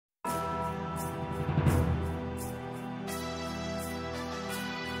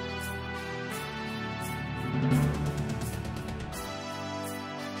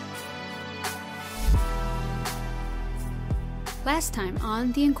Last time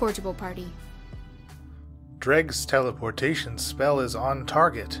on the Incorrigible Party. Dreg's teleportation spell is on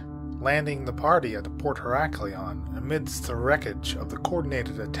target, landing the party at Port Heraklion amidst the wreckage of the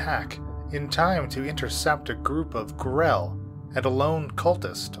coordinated attack, in time to intercept a group of Grell and a lone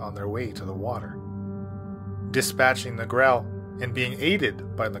cultist on their way to the water. Dispatching the Grell and being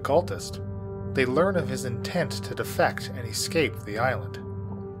aided by the cultist, they learn of his intent to defect and escape the island.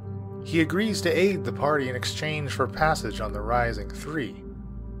 He agrees to aid the party in exchange for passage on the Rising Three.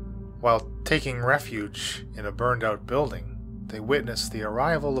 While taking refuge in a burned-out building, they witness the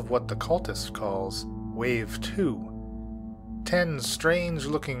arrival of what the cultist calls Wave 2. 10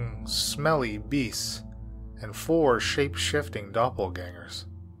 strange-looking, smelly beasts, and 4 shape-shifting doppelgangers.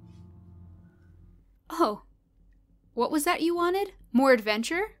 Oh, what was that you wanted? More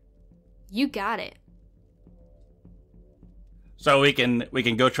adventure? You got it. So we can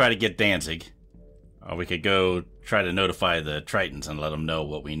go try to get Danzig. Or we could go try to notify the Tritons and let them know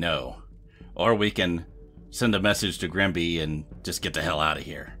what we know. Or we can send a message to Grimby and just get the hell out of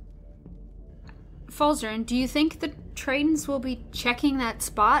here. Falzern, do you think the Tritons will be checking that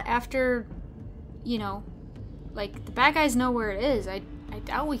spot after, the bad guys know where it is? I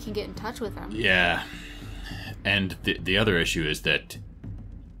doubt we can get in touch with them. Yeah. And the other issue is that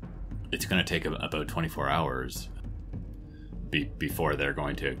it's going to take about 24 hours before they're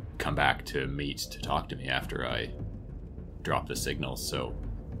going to come back to meet to talk to me after I drop the signal, so...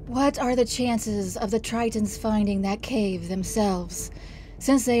 What are the chances of the Tritons finding that cave themselves,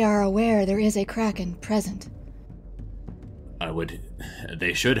 since they are aware there is a Kraken present?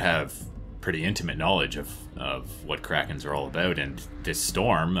 They should have pretty intimate knowledge of what Krakens are all about, and this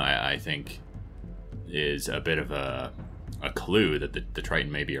storm, I think, is a bit of a clue that the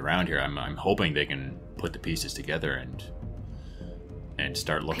Triton may be around here. I'm hoping they can put the pieces together and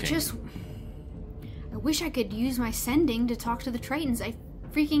start looking. I wish I could use my sending to talk to the Tritons.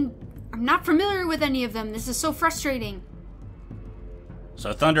 I'm not familiar with any of them. This is so frustrating.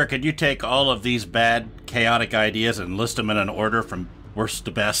 So Thunder, could you take all of these bad, chaotic ideas and list them in an order from worst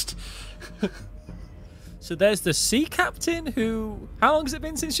to best? So there's the sea captain who... How long has it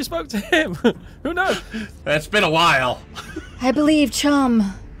been since you spoke to him? Who knows? It's been a while. I believe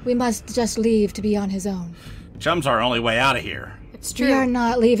Chum. We must just leave to be on his own. Chum's our only way out of here. It's true. We are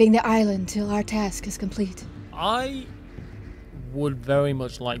not leaving the island till our task is complete. I would very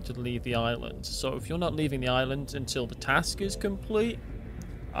much like to leave the island. So if you're not leaving the island until the task is complete,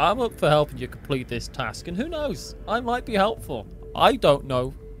 I'm up for helping you complete this task. And who knows? I might be helpful. I don't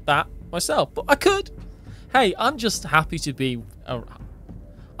know that myself, but I could. Hey, I'm just happy to be...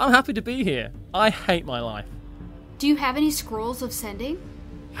 I'm happy to be here. I hate my life. Do you have any scrolls of sending?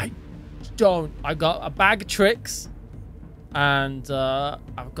 I don't. I got a bag of tricks. And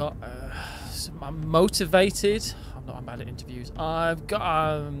I've got... I'm motivated. I'm bad at interviews. I've got...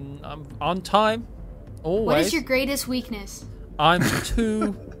 I'm on time. Always. What is your greatest weakness? I'm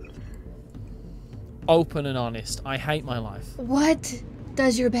too open and honest. I hate my life. What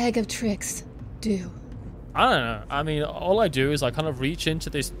does your bag of tricks do? I don't know. I mean, all I do is I kind of reach into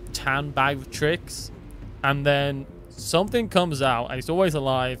this tan bag of tricks, and then something comes out, and it's always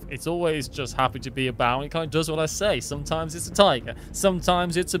alive. It's always just happy to be about, and it kind of does what I say. Sometimes it's a tiger.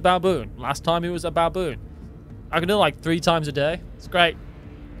 Sometimes it's a baboon. Last time it was a baboon. I can do it like 3 times a day. It's great.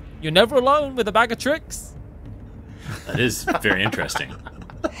 You're never alone with a bag of tricks. That is very interesting.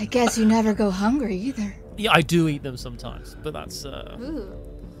 I guess you never go hungry either. Yeah, I do eat them sometimes, but that's... Ooh.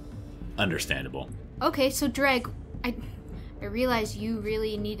 Understandable. Okay, so Dreg, I realize you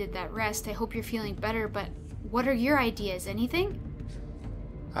really needed that rest. I hope you're feeling better, but what are your ideas? Anything?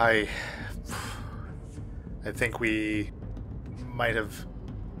 I think we might have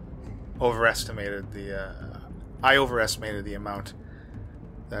overestimated I overestimated the amount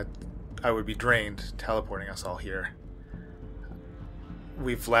that I would be drained teleporting us all here.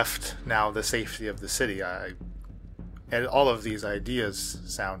 We've left now the safety of the city. And all of these ideas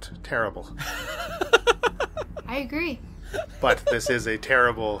sound terrible. I agree. But this is a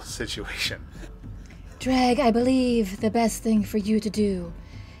terrible situation. Drag, I believe the best thing for you to do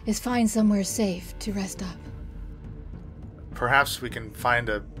is find somewhere safe to rest up. Perhaps we can find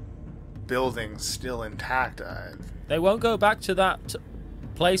a building still intact. They won't go back to that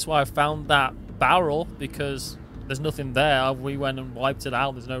place where I found that barrel because there's nothing there. We went and wiped it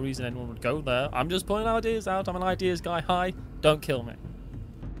out. There's no reason anyone would go there. I'm just putting ideas out. I'm an ideas guy. Hi, don't kill me.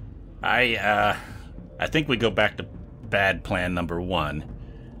 I think we go back to bad plan number 1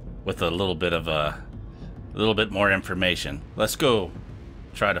 with a little bit more information. Let's go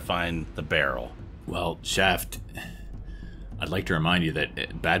try to find the barrel. Well, Shaft, I'd like to remind you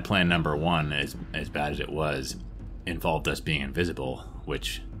that bad plan number 1, as bad as it was, involved us being invisible,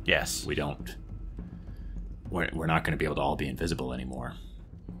 which Yes. we don't. We're not going to be able to all be invisible anymore.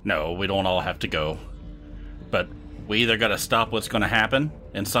 No, we don't all have to go. But we either got to stop what's going to happen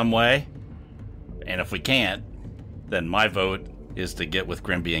in some way, and if we can't, then my vote is to get with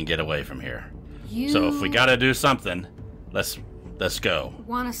Grimby and get away from here. So if we got to do something, let's go.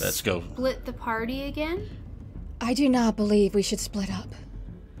 Want to Let's go. split the party again? I do not believe we should split up.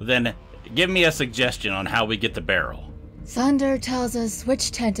 Then give me a suggestion on how we get the barrel. Thunder tells us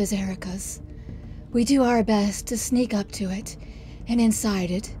which tent is Erica's. We do our best to sneak up to it and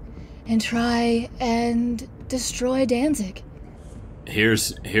inside it and try and destroy Danzig.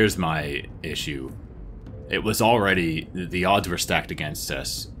 Here's my issue. It was already, the odds were stacked against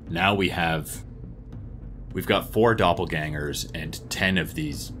us. Now we've got 4 doppelgangers and 10 of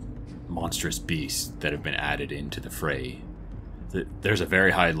these monstrous beasts that have been added into the fray. There's a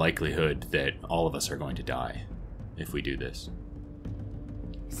very high likelihood that all of us are going to die if we do this.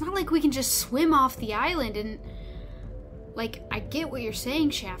 It's not like we can just swim off the island and... Like, I get what you're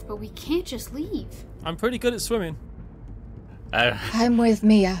saying, Shaft, but we can't just leave. I'm pretty good at swimming. I'm with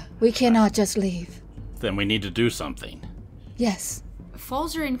Mia. We cannot just leave. Then we need to do something. Yes.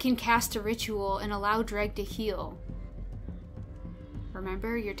 Falzarin can cast a ritual and allow Dreg to heal.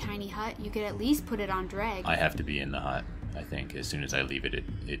 Remember your tiny hut? You could at least put it on Dreg. I have to be in the hut, I think. As soon as I leave it,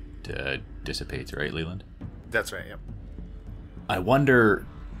 it dissipates, right, Leland? That's right, yep. I wonder,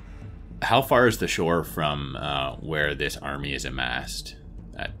 how far is the shore from where this army is amassed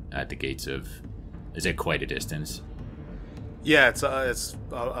at the gates of... Is it quite a distance? Yeah, it's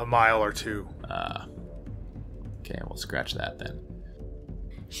a mile or two. Okay, we'll scratch that then.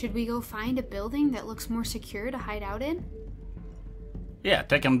 Should we go find a building that looks more secure to hide out in? Yeah,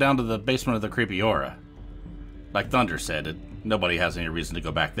 take him down to the basement of the Creepy Aura. Like Thunder said, nobody has any reason to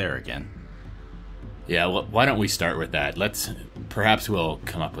go back there again. Yeah, well, why don't we start with that? Perhaps we'll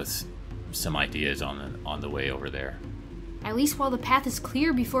come up with some ideas on the way over there. At least while the path is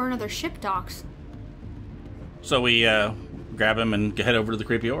clear before another ship docks. So we grab him and head over to the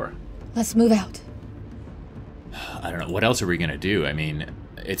Creepy Aura. Let's move out. I don't know. What else are we going to do? I mean,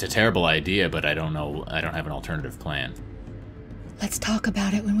 it's a terrible idea, but I don't know. I don't have an alternative plan. Let's talk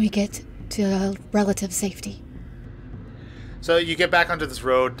about it when we get to relative safety. So you get back onto this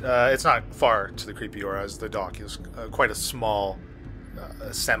road. It's not far to the Creepy Aura, as the dock is quite a small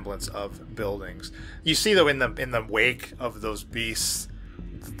semblance of buildings. You see, though, in the wake of those beasts,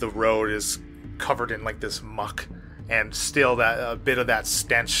 the road is covered in like this muck, and still that a bit of that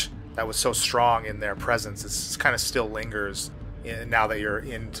stench that was so strong in their presence, it kind of still lingers now that you're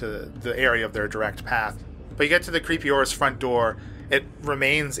into the area of their direct path. But you get to the Creepy Aura's front door. It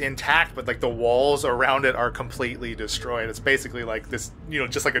remains intact, but like the walls around it are completely destroyed. It's basically like this,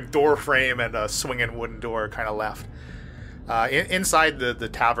 just like a door frame and a swinging wooden door kind of left. Inside the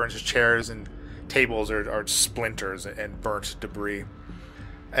tavern's chairs and tables are splinters and burnt debris.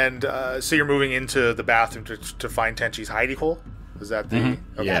 And so you're moving into the bathroom to find Tenchi's hidey hole? Is that the...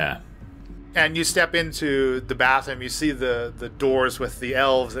 Mm-hmm. Okay. Yeah. And you step into the bathroom, you see the doors with the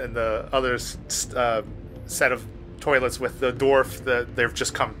elves and the other set of toilets with the dwarf that they've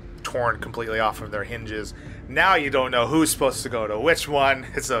just come torn completely off from their hinges. Now you don't know who's supposed to go to which one.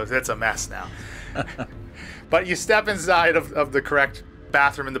 It's a mess now. But you step inside of the correct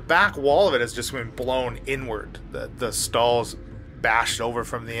bathroom, and the back wall of it has just been blown inward. The stalls bashed over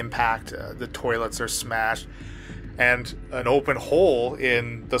from the impact. The toilets are smashed. And an open hole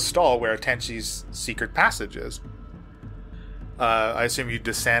in the stall where Tenchi's secret passage is. I assume you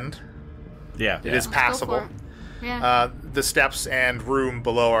descend. Yeah. It is Let's go passable. for it. Yeah. The steps and room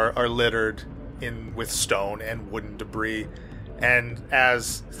below are littered with stone and wooden debris. And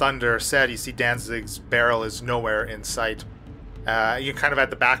as Thunder said, you see Danzig's barrel is nowhere in sight. You're kind of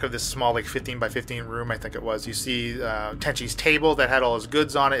at the back of this small, like 15 by 15 room, I think it was. You see Tenchi's table that had all his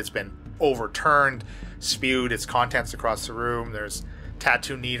goods on it. It's been overturned, spewed its contents across the room. There's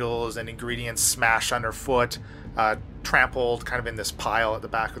tattoo needles and ingredients smashed underfoot, trampled kind of in this pile at the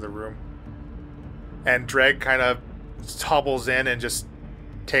back of the room. And Dreg kind of hobbles in and just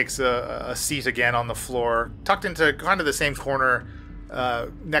takes a seat again on the floor, tucked into kind of the same corner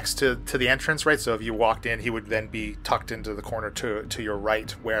next to the entrance, right? So if you walked in, he would then be tucked into the corner to your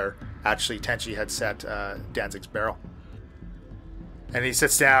right, where actually Tenchi had set Danzig's barrel. And he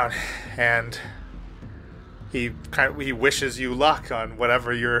sits down, and he wishes you luck on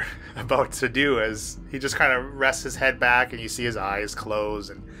whatever you're about to do, as he just kind of rests his head back, and you see his eyes close,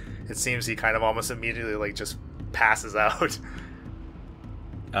 and it seems he kind of almost immediately like just passes out.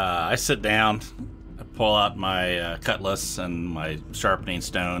 I sit down, I pull out my cutlass and my sharpening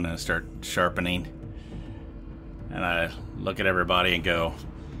stone and start sharpening. And I look at everybody and go,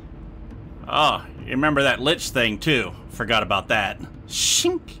 "Oh, you remember that lich thing too? Forgot about that."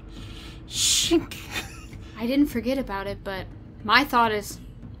 Shink. Shink. I didn't forget about it, but my thought is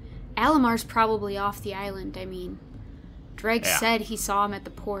Alamar's probably off the island. I mean, Dreg said he saw him at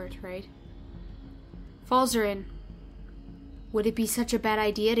the port, right? Falzarin, would it be such a bad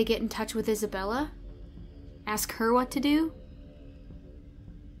idea to get in touch with Isabella? Ask her what to do?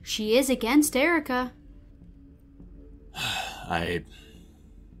 She is against Erica. I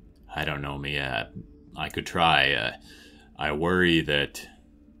don't know, Mia. I could try. I worry that...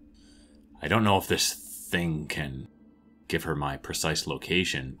 I don't know if this thing can give her my precise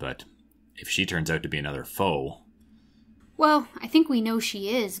location, but if she turns out to be another foe... Well, I think we know she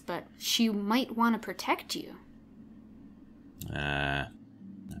is, but she might want to protect you. I'm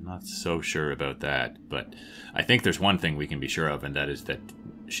not so sure about that, but I think there's one thing we can be sure of, and that is that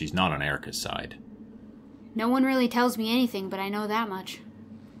she's not on Erica's side. No one really tells me anything, but I know that much.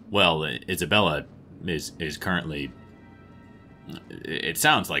 Well, Isabella is currently... It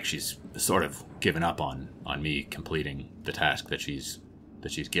sounds like she's sort of given up on me completing the task that she's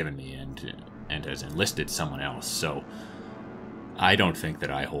given me, and has enlisted someone else. So I don't think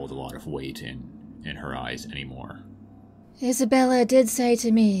that I hold a lot of weight in her eyes anymore. Isabella did say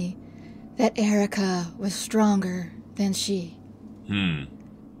to me that Erica was stronger than she.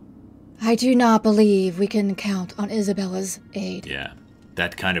 I do not believe we can count on Isabella's aid. Yeah,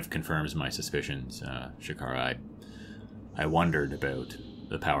 that kind of confirms my suspicions, Shakara. I wondered about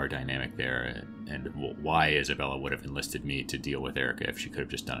the power dynamic there, and why Isabella would have enlisted me to deal with Erica if she could have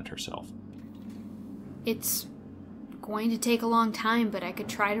just done it herself. It's going to take a long time, but I could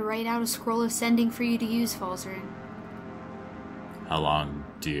try to write out a scroll of sending for you to use, Falzarin. How long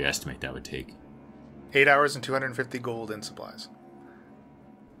do you estimate that would take? 8 hours and 250 gold in supplies.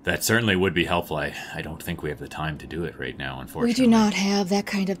 That certainly would be helpful. I don't think we have the time to do it right now, unfortunately. We do not have that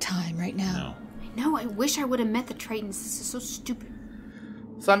kind of time right now. No. No, I wish I would have met the Tritons. This is so stupid.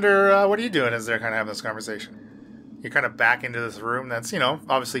 Thunder, what are you doing as they're kind of having this conversation? You kind of back into this room that's,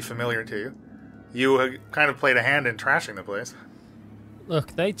 obviously familiar to you. You kind of played a hand in trashing the place.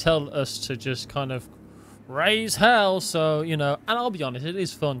 Look, they tell us to just kind of raise hell, so, and I'll be honest, it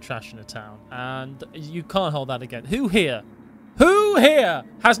is fun trashing a town, and you can't hold that again. Who here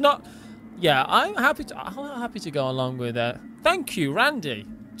has not... Yeah, I'm happy to go along with that. Thank you, Randy.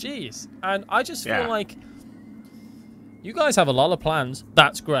 Jeez. And I just feel like you guys have a lot of plans.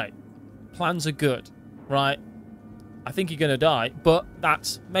 That's great. Plans are good, right? I think you're going to die, but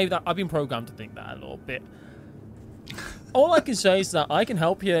I've been programmed to think that a little bit. All I can say is that I can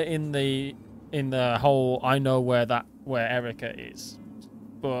help you in the whole I know where Erica is.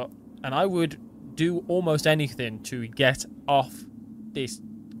 And I would do almost anything to get off this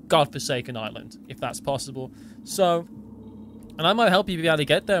godforsaken island, if that's possible. So, and I might help you be able to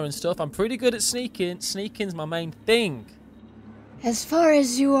get there and stuff. I'm pretty good at sneaking. Sneaking's my main thing. As far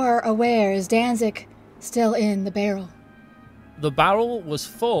as you are aware, is Danzig still in the barrel? The barrel was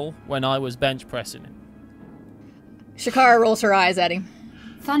full when I was bench pressing it. Shakara rolls her eyes at him.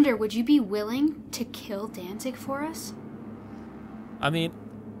 Thunder, would you be willing to kill Danzig for us? I mean,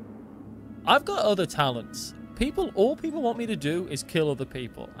 I've got other talents. All people want me to do is kill other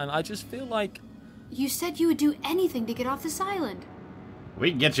people, and I just feel like... You said you would do anything to get off this island. We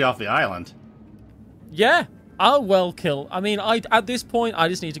can get you off the island. Yeah, I'll well kill. I mean, at this point, I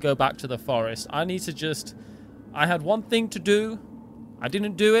just need to go back to the forest. I had one thing to do. I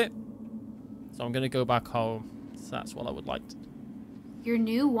didn't do it. So I'm going to go back home. So that's what I would like to do. Your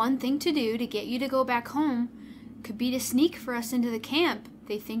new one thing to do to get you to go back home could be to sneak for us into the camp.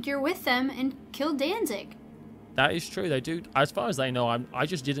 They think you're with them and kill Danzig. That is true. They do. As far as they know, I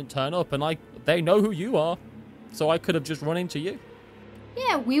just didn't turn up, and they know who you are. So I could have just run into you.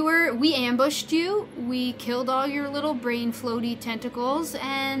 Yeah, we ambushed you. We killed all your little brain floaty tentacles,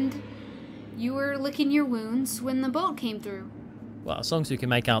 and you were licking your wounds when the boat came through. Well, as long as you can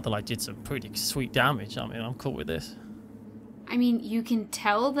make out that I did some pretty sweet damage, I mean, I'm cool with this. I mean, you can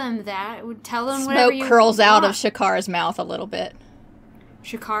tell them that. Tell them whatever you Smoke curls out of want. Shakara's mouth a little bit.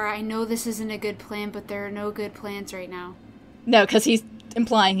 Shakara, I know this isn't a good plan, but there are no good plans right now. No, because he's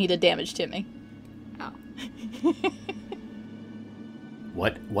implying he did damage to me. Oh.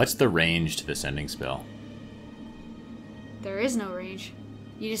 What's the range to the sending spell? There is no range.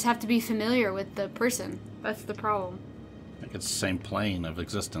 You just have to be familiar with the person. That's the problem. I think it's the same plane of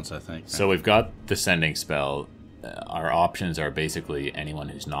existence, I think. So we've got the sending spell. Our options are basically anyone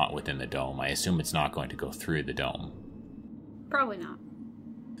who's not within the dome. I assume it's not going to go through the dome. Probably not.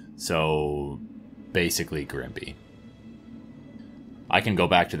 So, basically Grimby. I can go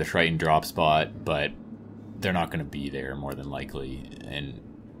back to the Triton drop spot, but they're not going to be there more than likely, and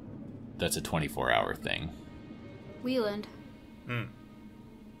that's a 24-hour thing. Wieland.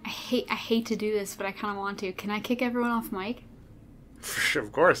 I hate to do this, but I kind of want to. Can I kick everyone off mic?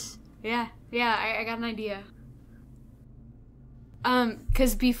 Of course. Yeah, I got an idea.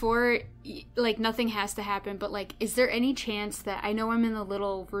 Because before, like, nothing has to happen, but, like, is there any chance that, I know I'm in the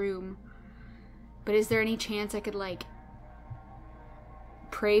little room, but is there any chance I could, like,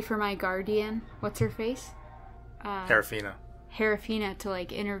 pray for my guardian? What's her face? Herafina to,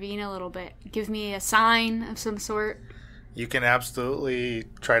 like, intervene a little bit. Give me a sign of some sort. You can absolutely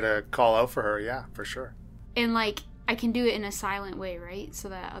try to call out for her, yeah, for sure. And, like, I can do it in a silent way, right? So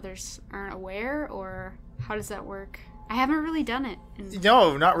that others aren't aware, or how does that work? I haven't really done it.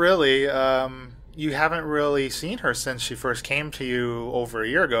 No, not really. You haven't really seen her since she first came to you over a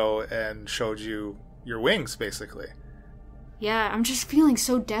year ago and showed you your wings, basically. Yeah, I'm just feeling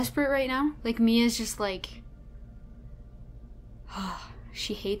so desperate right now. Like, Mia's just like...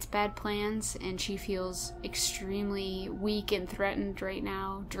 she hates bad plans, and she feels extremely weak and threatened right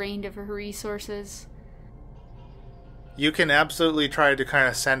now, drained of her resources. You can absolutely try to kind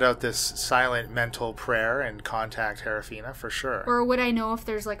of send out this silent mental prayer and contact Herafina, for sure. Or would I know if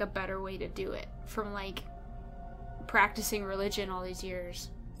there's, like, a better way to do it from, like, practicing religion all these years?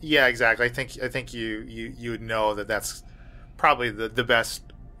 Yeah, exactly. I think you would know that that's probably the best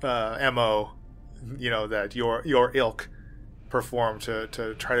MO, you know, that your ilk perform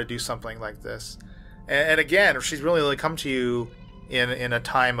to try to do something like this. And again, she's really come to you in a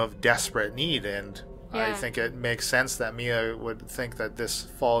time of desperate need, and yeah. I think it makes sense that Mia would think that this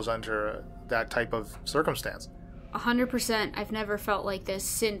falls under that type of circumstance. 100%. I've never felt like this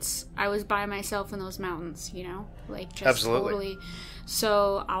since I was by myself in those mountains, you know? Like, just absolutely. Totally.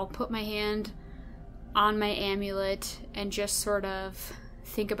 So I'll put my hand on my amulet and just sort of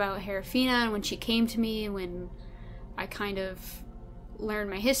think about Herafina and when she came to me, and when I kind of learned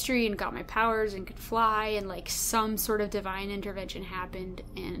my history and got my powers and could fly, and, like, some sort of divine intervention happened,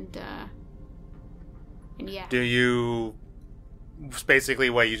 and yeah. Do you basically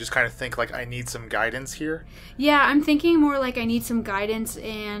you just kind of think, like, I need some guidance here? Yeah, I'm thinking more like I need some guidance,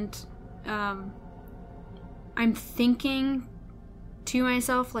 and I'm thinking to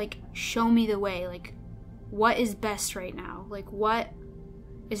myself, like, show me the way. Like, what is best right now? Like, what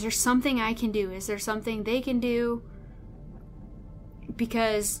is there something I can do? Is there something they can do?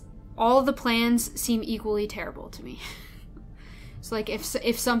 Because all of the plans seem equally terrible to me. So, like,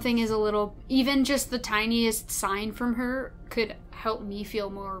 if something is a little, even just the tiniest sign from her could help me feel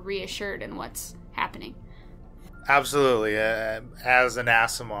more reassured in what's happening. Absolutely. As an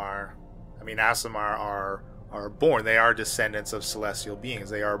Aasimar, I mean, Aasimar are born. They are descendants of celestial beings.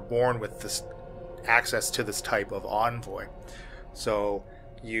 They are born with this access to this type of envoy. So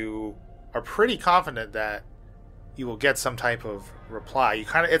you are pretty confident that you will get some type of reply. You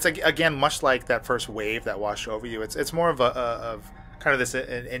kind of, it's again much like that first wave that washed over you. It's more of of kind of this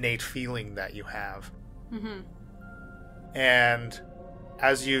innate feeling that you have. Mm-hmm. And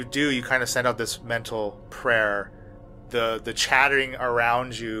as you do, you kind of send out this mental prayer. The chattering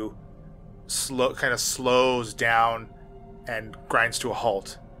around you kind of slows down and grinds to a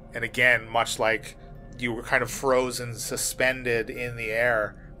halt. And again, much like you were kind of frozen, suspended in the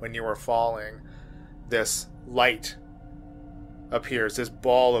air when you were falling, this light appears. This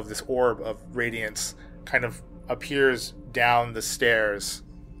ball of this orb of radiance kind of appears down the stairs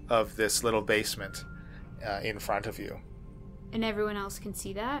of this little basement in front of you. And everyone else can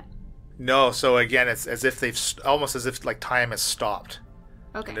see that? No, so again, it's as if almost as if, like, time has stopped.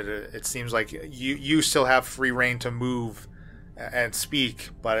 Okay. And it seems like you still have free reign to move and speak,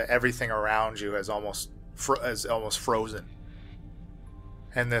 but everything around you is almost frozen.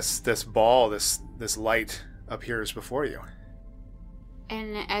 And this ball, this light appears before you.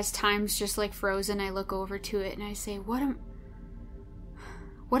 And as time's just, like, frozen, I look over to it and I say, What am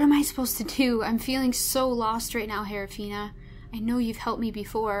I supposed to do? I'm feeling so lost right now, Herafina. I know you've helped me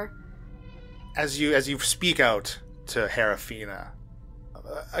before. As you speak out to Herafina,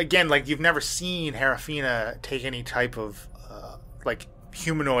 again, like, you've never seen Herafina take any type of like,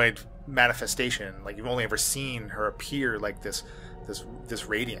 humanoid manifestation. Like, you've only ever seen her appear like this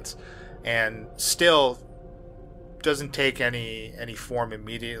radiance, and still doesn't take any form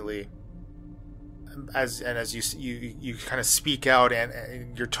immediately. As you kind of speak out,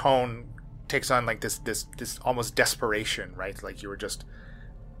 and your tone takes on, like, this almost desperation, right? Like you were just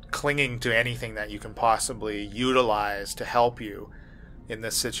clinging to anything that you can possibly utilize to help you in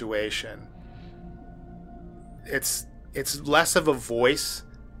this situation. It's less of a voice,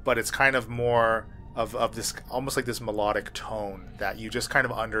 but it's kind of more of this, almost like this melodic tone that you just kind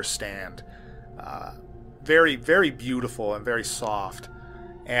of understand. very, very beautiful and very soft.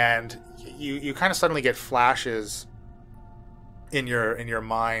 And you kind of suddenly get flashes in your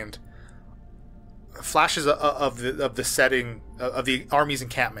mind, flashes of the setting of the army's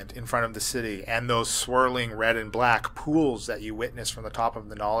encampment in front of the city, and those swirling red and black pools that you witness from the top of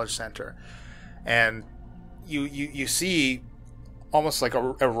the knowledge center. And you see almost like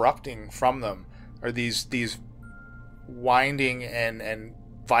erupting from them are these winding and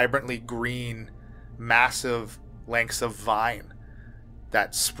vibrantly green massive lengths of vine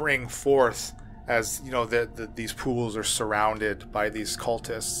that spring forth as these pools are surrounded by these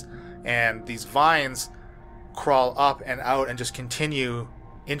cultists, and these vines crawl up and out and just continue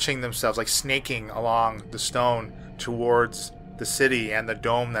inching themselves, like snaking along the stone towards the city and the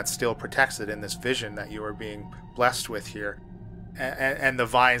dome that still protects it in this vision that you are being blessed with here. And the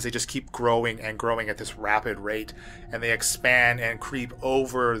vines, they just keep growing and growing at this rapid rate, and they expand and creep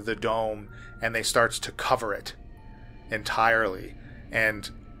over the dome, and they start to cover it entirely and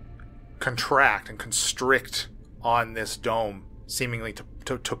contract and constrict on this dome, seemingly to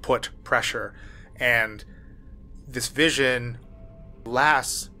put pressure. And this vision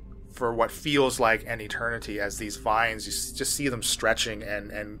lasts for what feels like an eternity, as these vines, you just see them stretching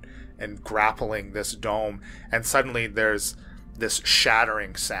and grappling this dome. And suddenly there's this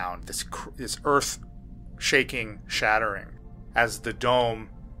shattering sound, this earth shaking shattering, as the dome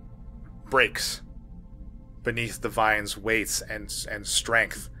breaks beneath the vine's weights and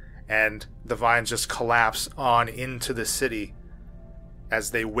strength, and the vines just collapse on into the city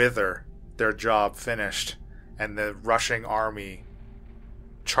as they wither, their job finished, and the rushing army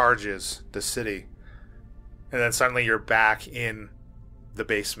charges the city. And then suddenly you're back in the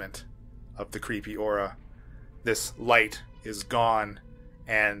basement of the creepy aura. This light is gone,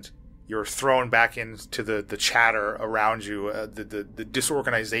 and you're thrown back into the chatter around you, the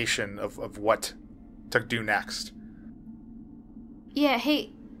disorganization of what to do next. Yeah,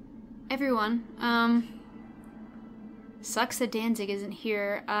 hey, everyone. Sucks that Danzig isn't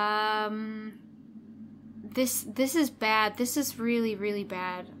here. This is bad. This is really, really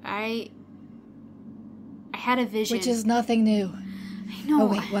bad. I had a vision. Which is nothing new. I know. Oh,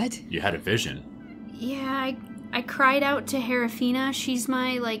 wait, what? You had a vision? Yeah, I cried out to Herafina. She's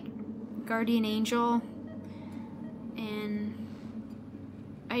my, guardian angel. And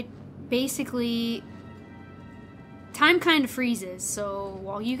I basically... Time kind of freezes, so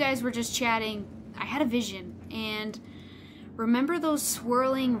while you guys were just chatting, I had a vision. And remember those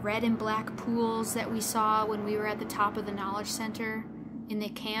swirling red and black pools that we saw when we were at the top of the knowledge center in the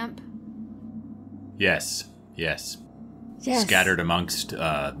camp? Yes. Scattered amongst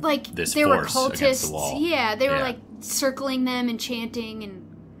this there force were cultists. Against the wall. Yeah, they were circling them and chanting and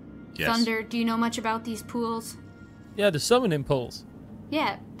thunder. Do you know much about these pools? Yeah, the summoning pools.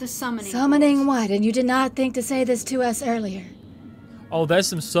 Yeah, the summoning. Summoning pools. what? And you did not think to say this to us earlier. Oh, there's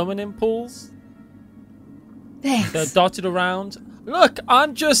some summoning pools. Thanks. They're dotted around. Look, I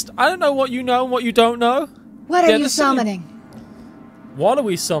don't know what you know and what you don't know. What are you summoning? What are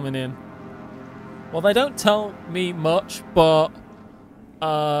we summoning? Well, they don't tell me much, but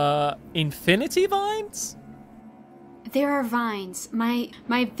infinity vines? There are vines. My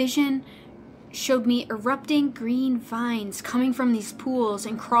vision showed me erupting green vines coming from these pools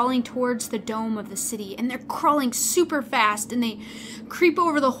and crawling towards the dome of the city. And they're crawling super fast, and they creep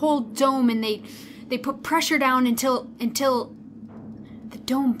over the whole dome, and they put pressure down until the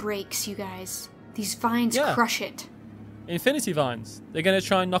dome breaks, you guys. These vines crush it. Infinity vines. They're going to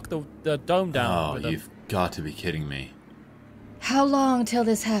try and knock the dome down. Oh, you've got to be kidding me. How long till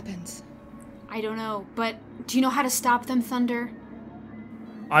this happens? I don't know, but do you know how to stop them, Thunder?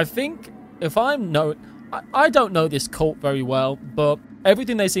 I think if I don't know this cult very well, but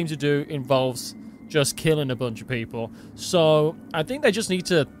everything they seem to do involves just killing a bunch of people. So I think they just need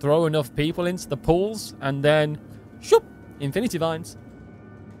to throw enough people into the pools and then, shoop, infinity vines.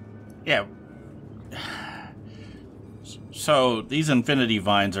 Yeah. So these infinity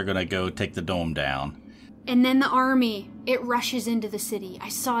vines are going to go take the dome down. And then the army, it rushes into the city. I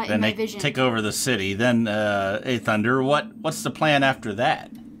saw it in my vision. Then they take over the city. Then, hey, Thunder, what's the plan after that?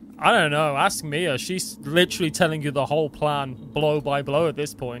 I don't know. Ask Mia. She's literally telling you the whole plan, blow by blow at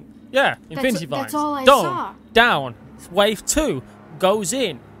this point. Yeah, infinity vines. That's all I dome, saw. Down. Wave 2 goes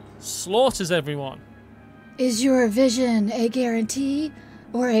in, slaughters everyone. Is your vision a guarantee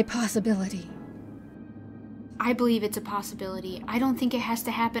or a possibility? I believe it's a possibility. I don't think it has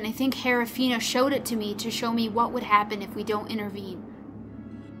to happen. I think Herafina showed it to me to show me what would happen if we don't intervene.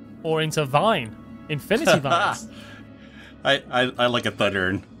 Or into vine. Infinity vines. I look at Thunder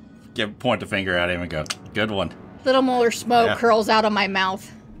and point the finger at him and go, good one. Little more smoke curls out of my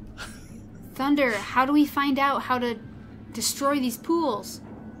mouth. Thunder, how do we find out how to destroy these pools?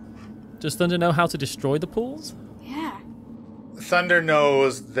 Does Thunder know how to destroy the pools? Yeah. Thunder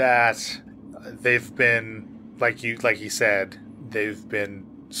knows that they've been, like he said, they've been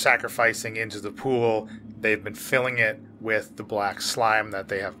sacrificing into the pool. They've been filling it with the black slime that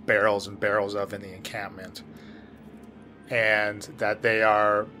they have barrels and barrels of in the encampment. And that they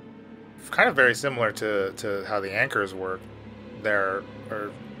are kind of very similar to how the anchors work. There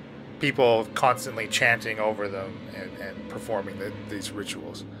are people constantly chanting over them and performing these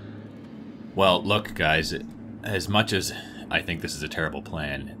rituals. Well, look, guys, as much as I think this is a terrible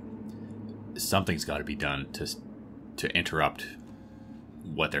plan, something's got to be done to interrupt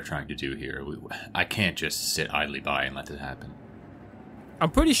what they're trying to do here. I can't just sit idly by and let this happen. I'm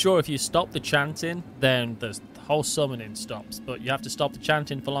pretty sure if you stop the chanting, then the whole summoning stops. But you have to stop the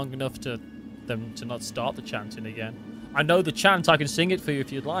chanting for long enough to them to not start the chanting again. I know the chant. I can sing it for you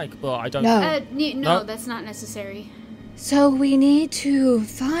if you'd like, but I don't. No. No, that's not necessary. So we need to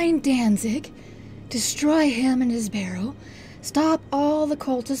find Danzig, destroy him and his barrel, stop all the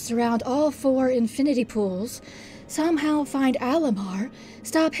cultists around all 4 infinity pools, somehow find Alamar,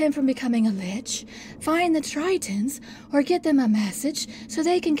 stop him from becoming a lich, find the Tritons, or get them a message so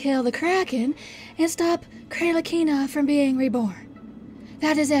they can kill the Kraken, and stop Kralakina from being reborn.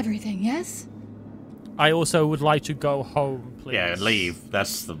 That is everything, yes? I also would like to go home, please. Yeah, leave.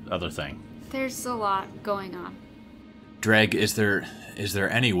 That's the other thing. There's a lot going on. Dreg, is there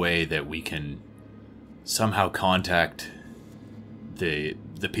any way that we can somehow contact the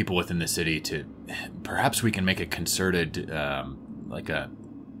people within the city to... Perhaps we can make a concerted, what's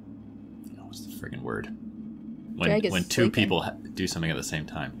the friggin' word? When two people do something at the same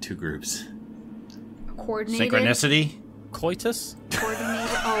time. 2 groups. Coordinated? Synchronicity? Coitus? Coordinated?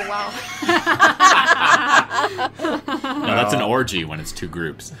 Oh, wow. No, that's an orgy when it's 2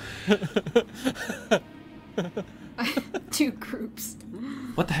 groups. 2 groups.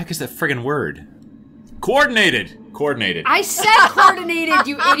 What the heck is that friggin' word? Coordinated! Coordinated. I said coordinated,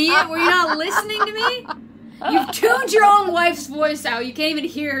 you idiot! Were you not listening to me? You've tuned your own wife's voice out. You can't even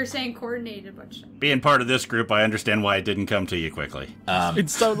hear her saying coordinated. But Being part of this group, I understand why it didn't come to you quickly.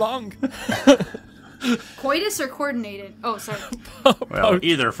 It's so long. Coitus or coordinated? Oh, sorry. Well,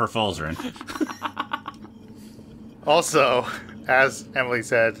 either for Fulzerin. Also, as Emily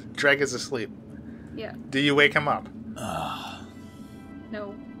said, Dreg is asleep. Yeah. Do you wake him up?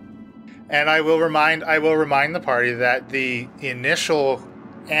 No. And I will remind the party that the initial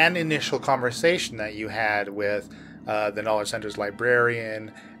conversation that you had with the Knowledge Center's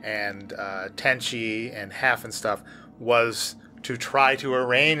librarian and Tenchi and Hef and stuff was to try to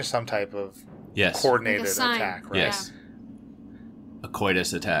arrange some type of coordinated attack, right? Yes. A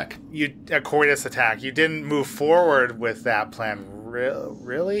coitus attack. A coitus attack. You didn't move forward with that plan,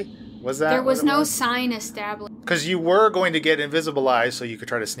 really? Was that? There was no sign established. Because you were going to get invisibilized so you could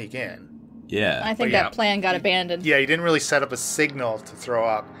try to sneak in. Yeah. I think that plan got abandoned. Yeah, you didn't really set up a signal to throw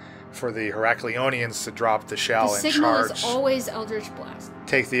up for the Heracleonians to drop the shell The and signal charge. is always Eldritch Blast.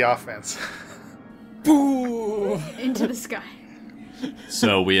 Take the offense. Boo! Into the sky.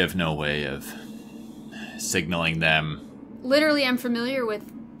 So we have no way of signaling them. Literally, I'm familiar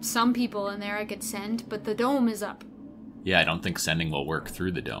with some people in there I could send, but the dome is up. Yeah, I don't think sending will work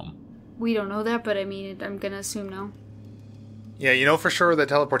through the dome. We don't know that, but I mean, I'm gonna assume no. Yeah, you know for sure that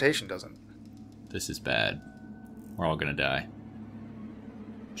teleportation doesn't. This is bad. We're all gonna die.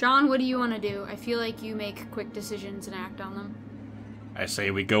 John, what do you want to do? I feel like you make quick decisions and act on them. I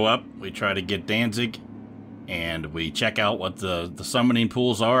say we go up, we try to get Danzig, and we check out what the summoning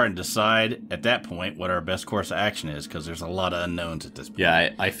pools are and decide at that point what our best course of action is, because there's a lot of unknowns at this point. Yeah,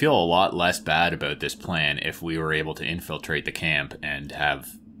 I feel a lot less bad about this plan if we were able to infiltrate the camp and have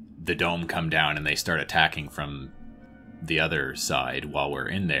the dome come down and they start attacking from the other side while we're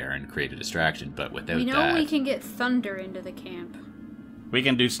in there and create a distraction. But without We know that... we can get Thunder into the camp. We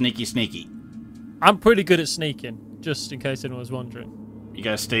can do sneaky. I'm pretty good at sneaking, just in case anyone was wondering. You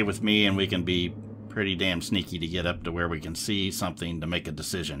guys stay with me and we can be pretty damn sneaky to get up to where we can see something to make a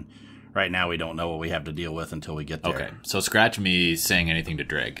decision. Right now we don't know what we have to deal with until we get there. Okay, so scratch me saying anything to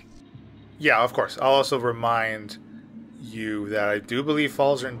Dreg. Yeah, of course. I'll also remind you that I do believe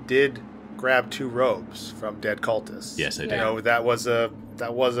Falzern did grab 2 robes from dead cultists. Yes, I did. You know, that was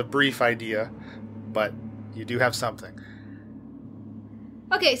a brief idea, but you do have something.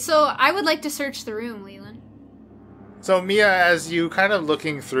 Okay, so I would like to search the room, Leland. So Mia, as you kind of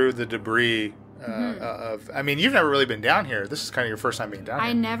looking through the debris I mean, you've never really been down here. This is kind of your first time being down here.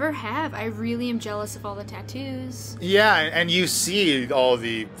 I never have. I really am jealous of all the tattoos. Yeah, and you see all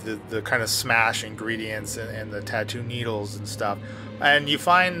the kind of smash ingredients and the tattoo needles and stuff. And you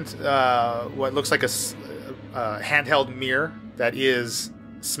find what looks like a handheld mirror that is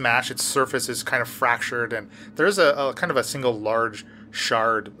smashed. Its surface is kind of fractured, and there's a kind of a single large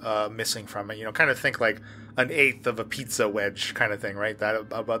shard missing from it. You know, kind of think like an eighth of a pizza wedge kind of thing, right? That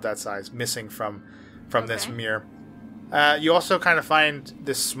about that size, missing from this mirror. You also kind of find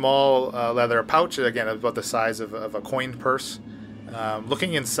this small leather pouch, again about the size of a coin purse.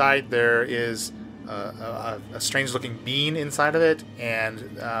 Looking inside, there is a strange-looking bean inside of it,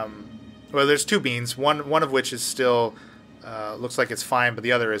 and well, there's two beans. One of which is still looks like it's fine, but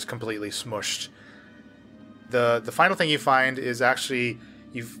the other is completely smushed. The final thing you find is actually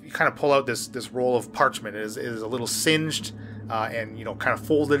you kind of pull out this roll of parchment. It is a little singed and kind of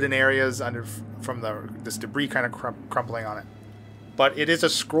folded in areas from this debris kind of crumpling on it. But it is a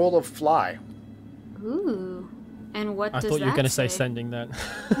scroll of fly. Ooh. And what does that say? I thought you were going to say sending that.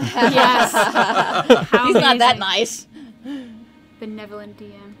 Yes. How He's not that amazing. nice. Benevolent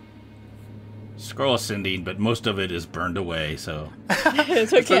DM. Scroll of sending, but most of it is burned away, so...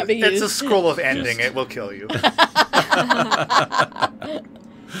 So it can't be used. It's a scroll of ending. It will kill you.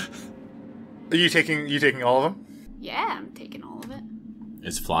 Are you taking all of them? Yeah, I'm taking all of it.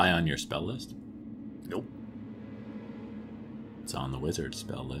 Is fly on your spell list? Nope. It's on the wizard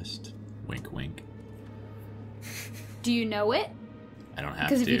spell list. Wink, wink. Do you know it? I don't have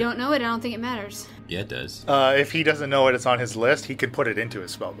to. Because if you don't know it, I don't think it matters. Yeah, it does. If he doesn't know it's on his list, he could put it into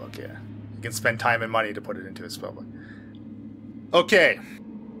his spellbook, yeah. He can spend time and money to put it into his spellbook. Okay,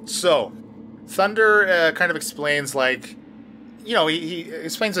 so Thunder kind of explains, like, he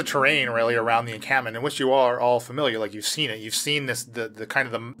explains the terrain really around the encampment, in which you are all familiar. Like, you've seen it. You've seen this the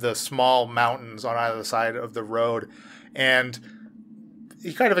kind of the small mountains on either side of the road, and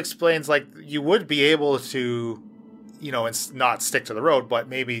he kind of explains, like, you would be able to, and not stick to the road, but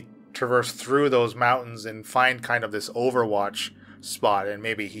maybe traverse through those mountains and find kind of this overwatch spot, and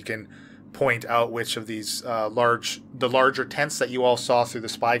maybe he can point out which of these larger tents that you all saw through the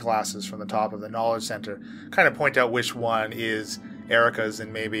spy glasses from the top of the knowledge center, kind of point out which one is Erica's,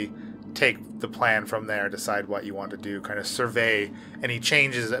 and maybe take the plan from there, decide what you want to do, kind of survey any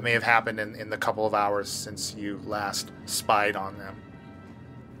changes that may have happened in the couple of hours since you last spied on them.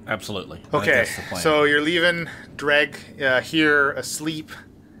 Absolutely. I think Okay, that's the plan. so you're leaving Dreg here asleep.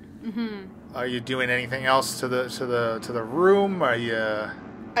 Mm-hmm. Are you doing anything else to the room? Are you?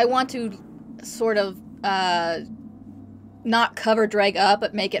 I want to sort of not cover Dreg up,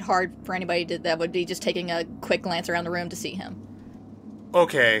 but make it hard for anybody that would be just taking a quick glance around the room to see him.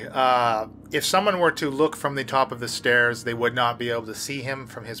 Okay, if someone were to look from the top of the stairs, they would not be able to see him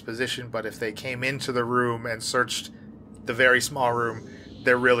from his position, but if they came into the room and searched the very small room,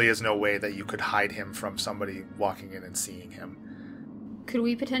 there really is no way that you could hide him from somebody walking in and seeing him. Could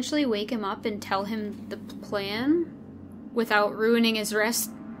we potentially wake him up and tell him the plan without ruining his rest?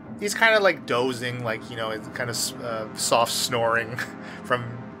 He's kind of like dozing, like, it's kind of soft snoring from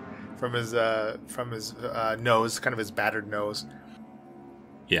his nose, kind of his battered nose.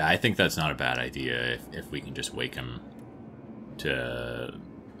 Yeah, I think that's not a bad idea if we can just wake him to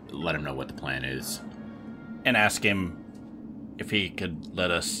let him know what the plan is. And ask him if he could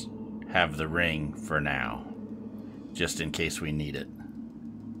let us have the ring for now, just in case we need it.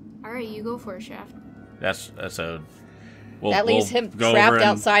 All right, you go for it, Shaft. That leaves him go trapped over and,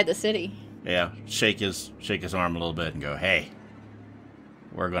 outside the city. Yeah, shake his arm a little bit and go, hey,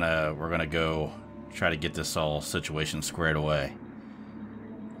 we're gonna go try to get this all situation squared away.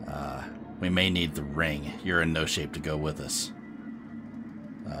 We may need the ring. You're in no shape to go with us.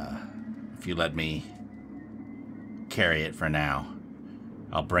 If you let me carry it for now,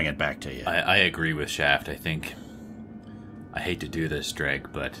 I'll bring it back to you. I agree with Shaft. I think I hate to do this, Dreg,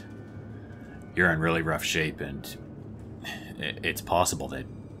 but you're in really rough shape, and it's possible that,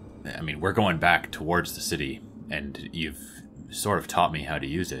 we're going back towards the city, and you've sort of taught me how to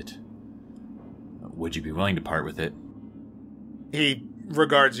use it. Would you be willing to part with it? He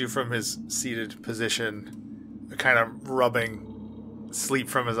regards you from his seated position, kind of rubbing sleep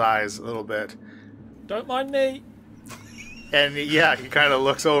from his eyes a little bit. Don't mind me. And yeah, he kind of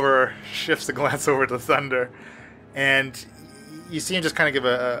looks over, shifts a glance over to Thunder, and you see him just kind of give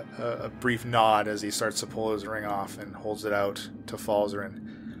a brief nod as he starts to pull his ring off and holds it out to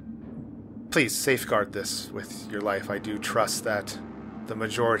Falzarin. Please safeguard this with your life. I do trust that the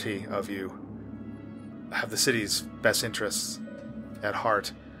majority of you have the city's best interests at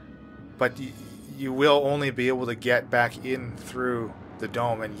heart, but you will only be able to get back in through the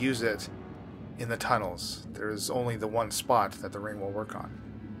dome and use it in the tunnels. There is only the one spot that the ring will work on.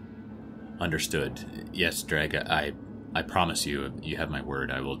 Understood. Yes, Dreg, I promise you, you have my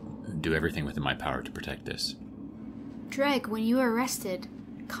word. I will do everything within my power to protect this. Dreg, when you are arrested,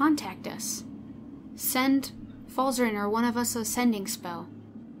 contact us. Send Falzarin or one of us a sending spell.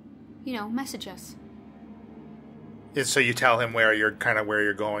 Message us. So you tell him where you're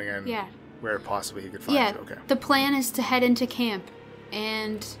going and Yeah. where possibly he could find Yeah, it. Okay. the plan is to head into camp,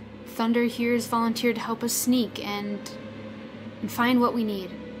 and Thunder here has volunteered to help us sneak and find what we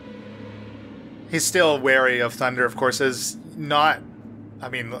need. He's still wary of Thunder, of course, as not...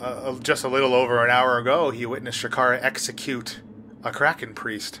 just a little over an hour ago, he witnessed Shakara execute a Kraken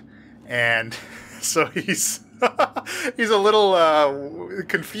priest. And so he's he's a little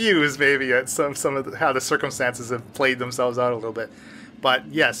confused, maybe, at some of how the circumstances have played themselves out a little bit. But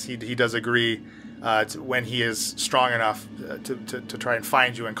yes, he does agree when he is strong enough to try and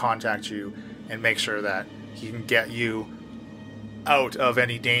find you and contact you and make sure that he can get you out of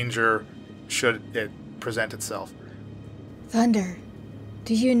any danger should it present itself. Thunder,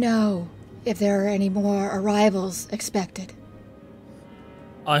 do you know if there are any more arrivals expected?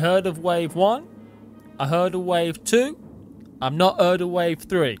 I heard of wave 1. I heard of wave 2. I've not heard of wave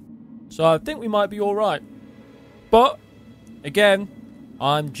 3. So I think we might be alright. But, again,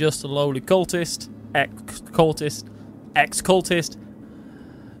 I'm just a lowly cultist, ex-cultist.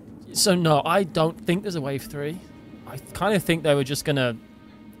 So no, I don't think there's a wave 3. I kind of think they were just gonna...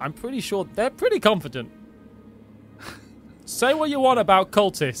 I'm pretty sure they're pretty confident. Say what you want about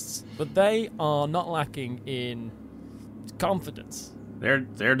cultists, but they are not lacking in confidence.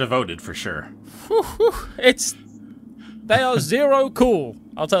 They're devoted for sure. They are zero cool,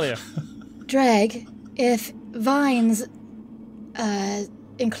 I'll tell you. Dreg, if vines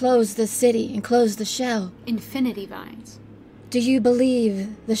enclose the city, enclose the shell, Infinity vines. do you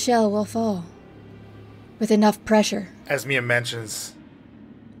believe the shell will fall? With enough pressure? As Mia mentions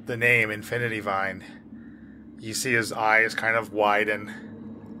the name Infinity Vine, you see his eyes kind of widen.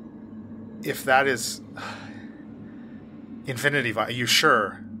 If that is Infinity Vine, are you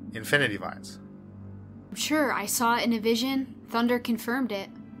sure Infinity Vines? I'm sure, I saw it in a vision. Thunder confirmed it.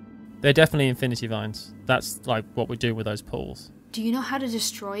 They're definitely infinity vines. That's like what we do with those pools. Do you know how to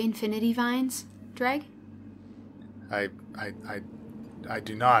destroy infinity vines, Dreg? I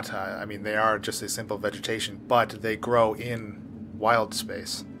do not. They are just a simple vegetation, but they grow in wild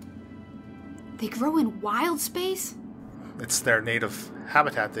space. They grow in wild space? It's their native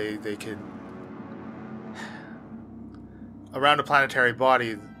habitat. They could... Around a planetary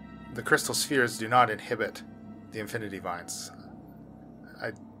body, the crystal spheres do not inhibit the infinity vines.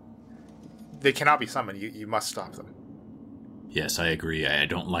 They cannot be summoned. You must stop them. Yes, I agree. I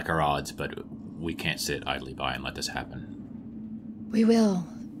don't like our odds, but we can't sit idly by and let this happen. We will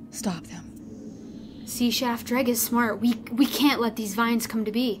stop them. Sea Shaft, Dreg is smart. We can't let these vines come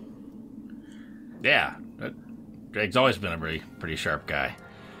to be. Yeah, Greg's always been a pretty sharp guy.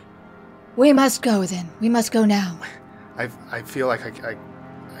 We must go then. We must go now. I feel like I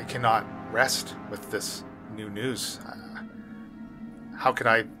cannot rest with this new news. How could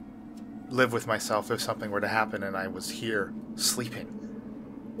I live with myself if something were to happen and I was here sleeping?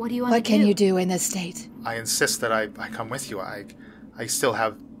 What do you want to do? What can you do in this state? I insist that I come with you. I still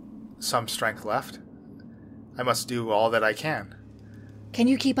have some strength left. I must do all that I can. Can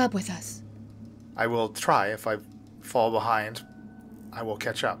you keep up with us? I will try. If I fall behind, I will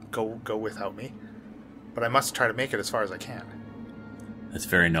catch up. Go without me. But I must try to make it as far as I can. That's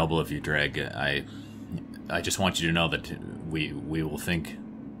very noble of you, Dreg. I just want you to know that we will think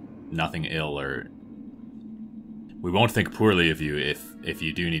nothing ill, or we won't think poorly of you if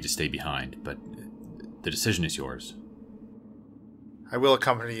you do need to stay behind, but the decision is yours. I will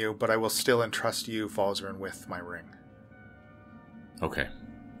accompany you, but I will still entrust you, Falzarin, with my ring. Okay.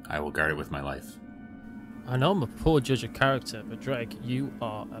 I will guard it with my life. I know I'm a poor judge of character, but Dreg, you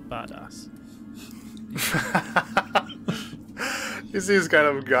are a badass. You see his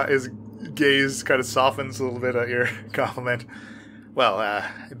gaze kind of softens a little bit at your compliment. Well,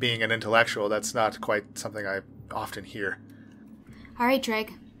 being an intellectual, that's not quite something I often hear. All right,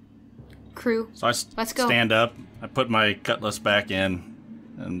 Dreg. Crew, So I let's go. stand up, I put my cutlass back in,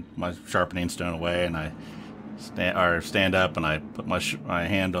 and my sharpening stone away, and I stand up and I put my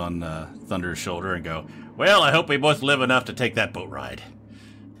hand on Thunder's shoulder and go, well, I hope we both live enough to take that boat ride.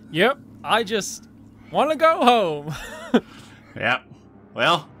 Yep, I just want to go home. Yeah.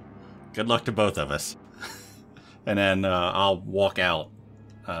 Well, good luck to both of us. And then I'll walk out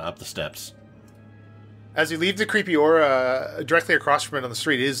up the steps. As you leave the creepy aura, directly across from it on the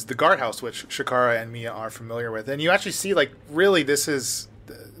street is the guardhouse, which Shakara and Mia are familiar with. And you actually see, really, this is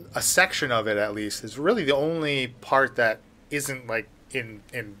a section of it at least is really the only part that isn't like in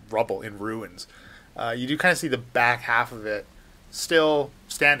rubble, in ruins. You do kind of see the back half of it still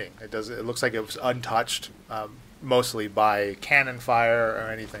standing. It looks like it was untouched, mostly by cannon fire or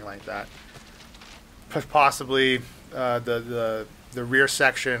anything like that. Possibly the rear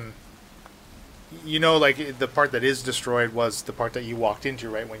section. You know, like the part that is destroyed was the part that you walked into,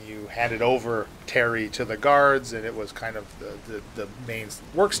 right, when you handed over Terry to the guards, and it was kind of the main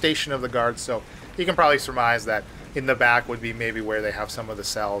workstation of the guards. So you can probably surmise that in the back would be maybe where they have some of the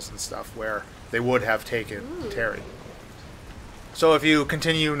cells and stuff where they would have taken Terry. So if you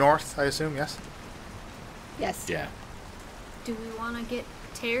continue north, I assume, yes? Yes. Yeah. Do we want to get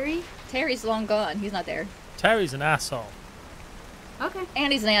Terry? Terry's long gone. He's not there. Terry's an asshole. Okay.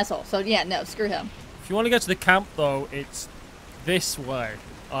 And he's an asshole. So, yeah, no, screw him. If you want to get to the camp, though, it's this way,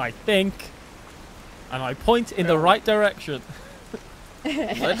 I think. And I point in the right direction.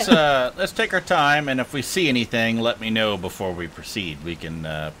 Let's take our time, and if we see anything, let me know before we proceed. We can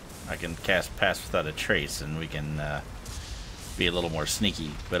I can cast Pass Without a Trace, and we can be a little more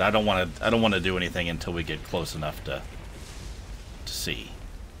sneaky. But I don't want to do anything until we get close enough to see.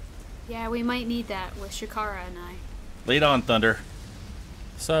 Yeah, we might need that with Shakara and I. Lead on, Thunder.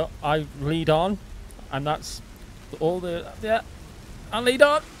 So I lead on, and that's all the... Yeah, I lead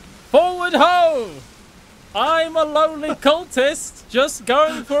on. Forward ho! I'm a lonely cultist, just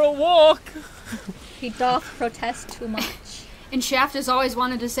going for a walk. He doth protest too much. And Shaft has always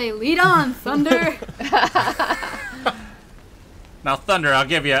wanted to say, "Lead on, Thunder." Now, Thunder, I'll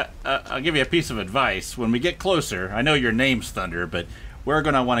give you a piece of advice. When we get closer, I know your name's Thunder, but we're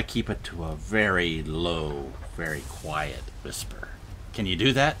gonna want to keep it to a very low, very quiet whisper. Can you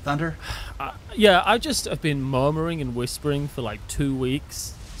do that, Thunder? Yeah, I just have been murmuring and whispering for like 2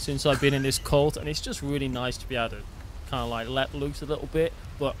 weeks since I've been in this cult, and it's just really nice to be able to kind of like let loose a little bit.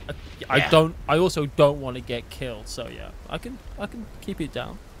 But I also don't want to get killed, so yeah, I can keep it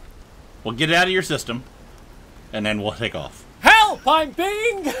down. Well, get it out of your system, and then we'll take off. Help! I'm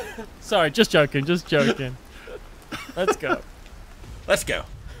being... Sorry, just joking. Let's go. Let's go.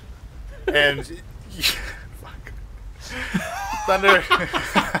 And fuck. Thunder.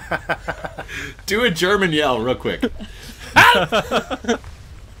 Do a German yell real quick.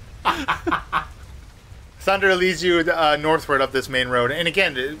 Thunder leads you northward up this main road, and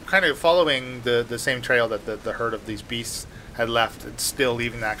again, kind of following the same trail that the herd of these beasts had left. It's still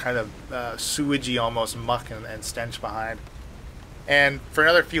leaving that kind of sewagey, almost muck and stench behind. And for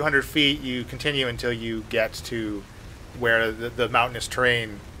another few hundred feet, you continue until you get to where the mountainous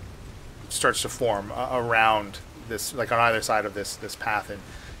terrain starts to form around this, like on either side of this path, and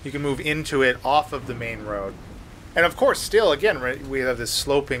you can move into it off of the main road. And of course, still, again, we have this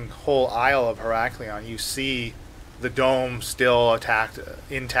sloping whole Isle of Heraklion. You see the dome still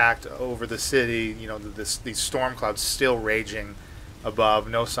intact over the city. You know, these storm clouds still raging above,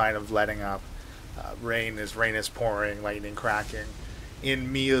 no sign of letting up. Rain is pouring, lightning cracking.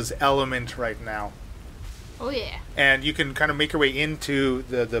 In Mia's element right now. Oh yeah. And you can kind of make your way into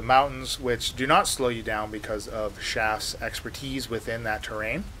the mountains, which do not slow you down because of Shaft's expertise within that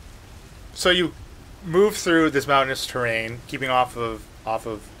terrain. So you move through this mountainous terrain, keeping off of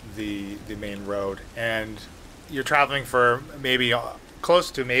the main road, and you're traveling for maybe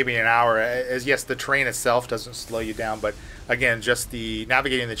close to maybe an hour. As yes, the terrain itself doesn't slow you down, but again, just the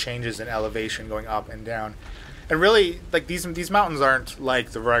navigating the changes in elevation, going up and down. And really, like these mountains aren't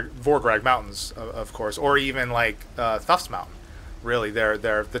like the Vorgrag Mountains, of course, or even like Thuff's Mountain. Really, they're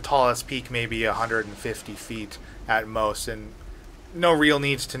the tallest peak, maybe 150 feet at most, and no real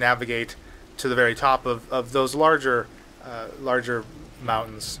need to navigate to the very top of those larger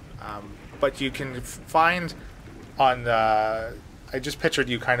mountains. But you can find on the... I just pictured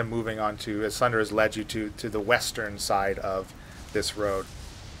you kind of moving onto, as Thunder has led you to the western side of this road.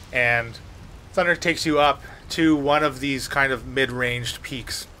 And Thunder takes you up to one of these kind of mid-ranged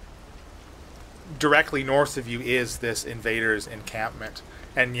peaks. Directly north of you is this invaders' encampment.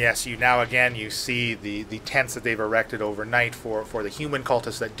 And yes, you see the tents that they've erected overnight for the human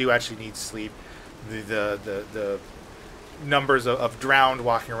cultists that do actually need sleep. The numbers of drowned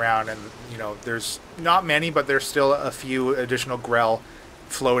walking around, and you know, there's not many, but there's still a few additional Grell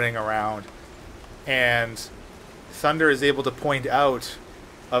floating around. And Thunder is able to point out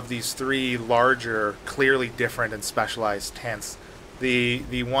of these three larger, clearly different and specialized tents,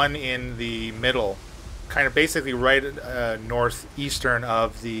 the one in the middle, kind of basically right northeastern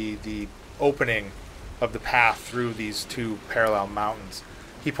of the opening of the path through these two parallel mountains.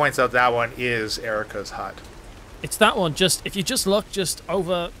 He points out that one is Erica's hut. It's that one. If you just look just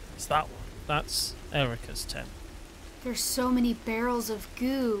over, it's that one. That's Erica's tent. There's so many barrels of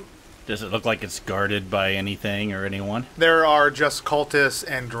goo. Does it look like it's guarded by anything or anyone? There are just cultists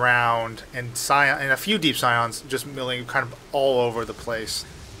and drowned and and a few deep scions just milling kind of all over the place.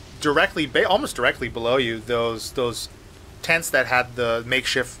 Almost directly below you, those tents that had the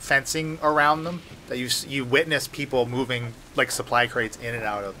makeshift fencing around them that you witness people moving like supply crates in and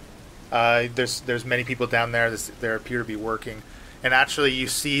out of. There's many people down there. There appear to be working, and actually you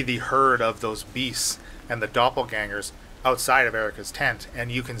see the herd of those beasts and the doppelgangers outside of Erica's tent,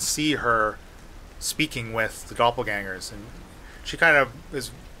 and you can see her speaking with the doppelgangers, and she kind of is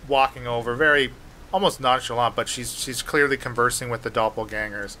walking over, very almost nonchalant, but she's clearly conversing with the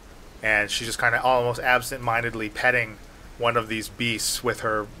doppelgangers, and she's just kind of almost absent-mindedly petting one of these beasts with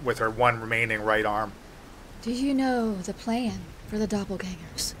her one remaining right arm. Do you know the plan for the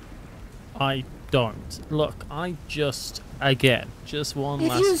doppelgangers? I don't. Look, one If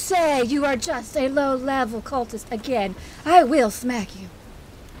last... you say you are just a low-level cultist again, I will smack you.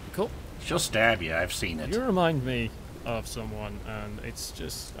 Cool. She'll stab you. I've seen it. You remind me of someone, and it's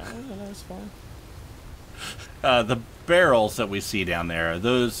just... I don't know, it's fine. The barrels that we see down there,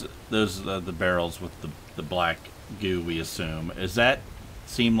 those the barrels with the black goo, we assume. Does that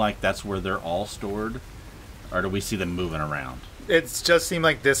seem like that's where they're all stored? Or do we see them moving around? It just seemed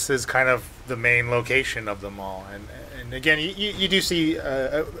like this is kind of the main location of them all, and again, you do see,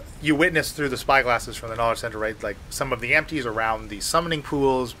 you witness through the spyglasses from the Knowledge Center, right, like some of the empties around the summoning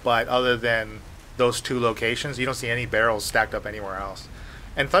pools, but other than those two locations, you don't see any barrels stacked up anywhere else.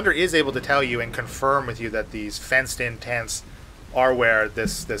 And Thunder is able to tell you and confirm with you that these fenced-in tents are where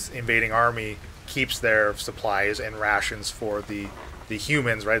this invading army keeps their supplies and rations for the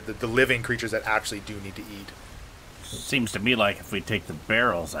humans, right, the living creatures that actually do need to eat. Seems to me like if we take the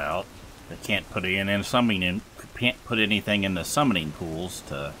barrels out, they can't put anything in the summoning pools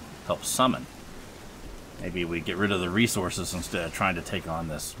to help summon. Maybe we get rid of the resources instead of trying to take on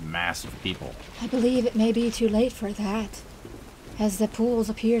this mass of people. I believe it may be too late for that, as the pools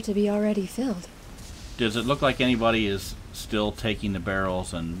appear to be already filled. Does it look like anybody is still taking the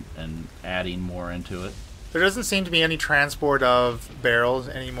barrels and adding more into it? There doesn't seem to be any transport of barrels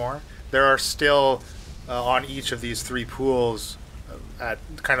anymore. There are still, on each of these three pools, at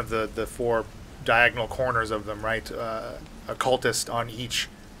kind of the four diagonal corners of them, right, a cultist on each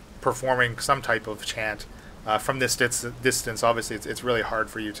performing some type of chant. From this distance, obviously, it's really hard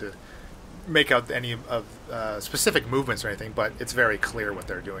for you to make out any of specific movements or anything, but it's very clear what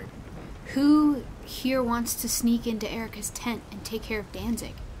they're doing. Who here wants to sneak into Erica's tent and take care of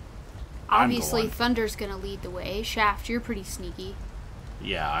Danzig? Obviously, Thunder's gonna lead the way. Shaft, you're pretty sneaky.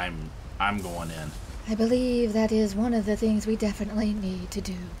 Yeah, I'm going in. I believe that is one of the things we definitely need to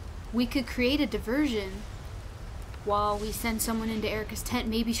do. We could create a diversion while we send someone into Erica's tent.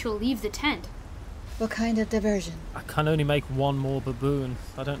 Maybe she'll leave the tent. What kind of diversion? I can only make one more baboon.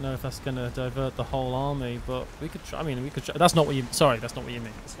 I don't know if that's going to divert the whole army, but we could try. I mean, we could try. That's not what you... Sorry, that's not what you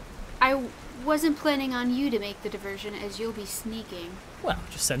mean. I wasn't planning on you to make the diversion, as you'll be sneaking. Well,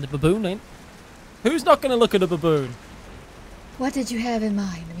 just send a baboon in. Who's not going to look at a baboon? What did you have in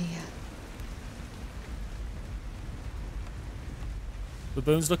mind, Mia?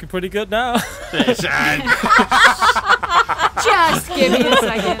 Baboon's looking pretty good now. Just give me a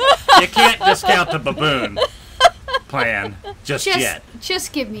second. You can't discount the baboon plan just yet.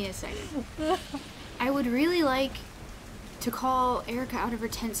 Just give me a second. I would really like to call Erica out of her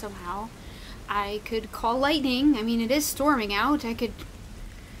tent somehow. I could call lightning. I mean, it is storming out.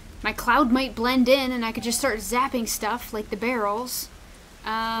 My cloud might blend in and I could just start zapping stuff like the barrels.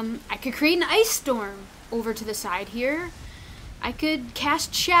 I could create an ice storm over to the side here. I could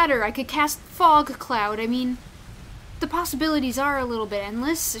cast Shatter. I could cast Fog Cloud. I mean, the possibilities are a little bit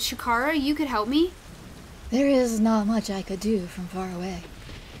endless. Shakara, you could help me. There is not much I could do from far away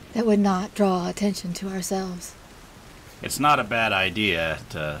that would not draw attention to ourselves. It's not a bad idea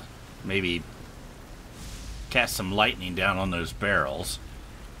to maybe cast some lightning down on those barrels,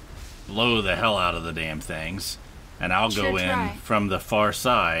 blow the hell out of the damn things, and I'll go in from the far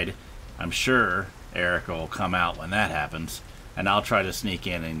side. I'm sure Erica will come out when that happens, and I'll try to sneak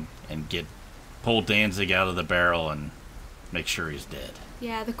in and pull Danzig out of the barrel and make sure he's dead.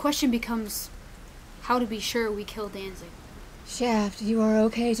 Yeah, the question becomes how to be sure we kill Danzig. Shaft, you are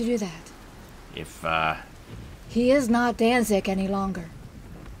okay to do that? If, He is not Danzig any longer.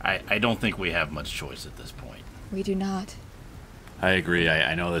 I don't think we have much choice at this point. We do not. I agree.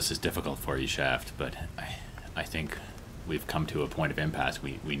 I know this is difficult for you, Shaft, but I think we've come to a point of impasse.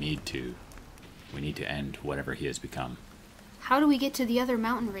 We need to end whatever he has become. How do we get to the other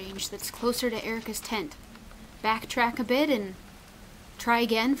mountain range that's closer to Erica's tent? Backtrack a bit and try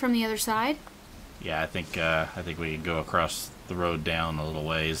again from the other side? Yeah, I think we can go across the road down a little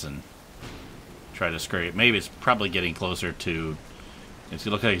ways and try to scrape. Maybe it's probably getting closer to. It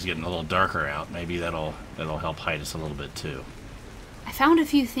looks like it's getting a little darker out. Maybe that'll help hide us a little bit too. I found a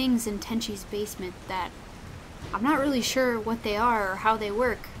few things in Tenchi's basement that I'm not really sure what they are or how they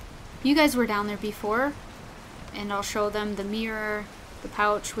work. You guys were down there before, and I'll show them the mirror, the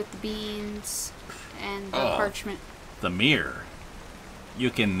pouch with the beans, and the parchment. The mirror. You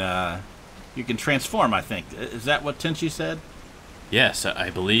can transform, I think. Is that what Tenchi said? Yes, I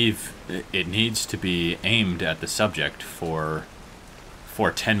believe it needs to be aimed at the subject for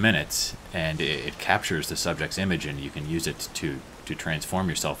 10 minutes, and it captures the subject's image, and you can use it to transform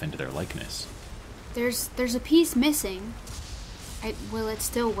yourself into their likeness. There's a piece missing. Will it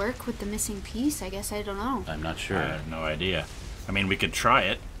still work with the missing piece? I guess I don't know. I'm not sure. I have no idea. I mean, we could try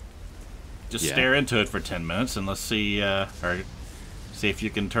it. Just stare into it for 10 minutes, and let's see, see if you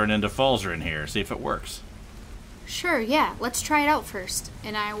can turn into Falzer in here. See if it works. Sure, yeah. Let's try it out first,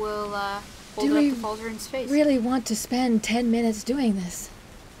 and I will hold it up to Falzern's face. Really want to spend 10 minutes doing this?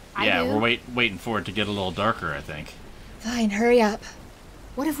 Yeah, we're waiting for it to get a little darker, I think. Fine, hurry up.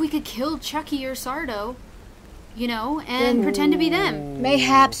 What if we could kill Chucky or Sardo, and pretend to be them?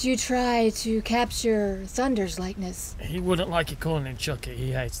 Mayhaps you try to capture Thunder's likeness. He wouldn't like you calling him Chucky.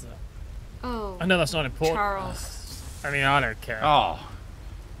 He hates that. Oh. I know that's not important. Charles. I mean, I don't care. Oh,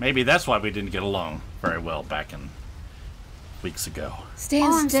 maybe that's why we didn't get along very well back in weeks ago. Stand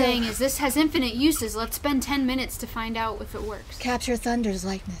All I'm still. saying is this has infinite uses. Let's spend 10 minutes to find out if it works. Capture Thunder's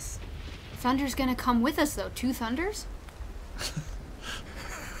likeness. Thunder's gonna come with us, though. 2 Thunders?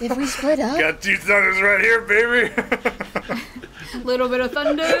 If we split up... Got 2 thunders right here, baby. Little bit of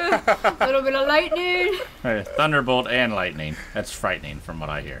thunder, little bit of lightning. Hey, Thunderbolt and lightning. That's frightening from what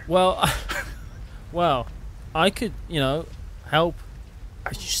I hear. Well, I could, help.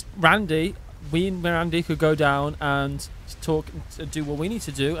 Randy, we and Randy could go down and talk, do what we need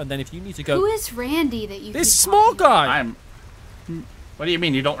to do, and then if you need to go... Who is Randy that you... This small guy! What do you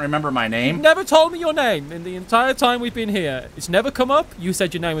mean, you don't remember my name? You've never told me your name in the entire time we've been here. It's never come up. You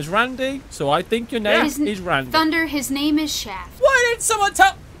said your name was Randy, so I think your name is Randy. Thunder, his name is Shaft. Why didn't someone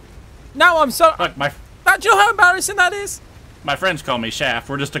tell... Now I'm so... Look, do you know how embarrassing that is? my friends call me Shaft.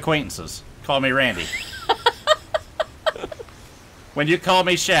 We're just acquaintances. Call me Randy. When you call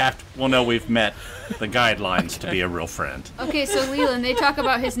me Shaft, we'll know we've met the guidelines to be a real friend. Okay, so Leland, they talk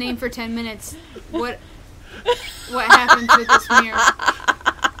about his name for 10 minutes. What happens with this mirror?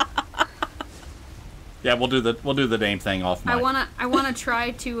 Yeah, we'll do the name thing off mic. I wanna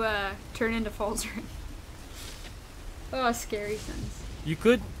try to turn into Falzer. Oh, scary sense. You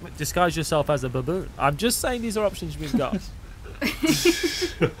could disguise yourself as a baboon. I'm just saying these are options we've got.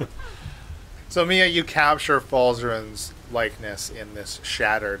 So Mia, you capture Falzarin's likeness in this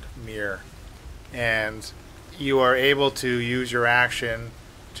shattered mirror, and you are able to use your action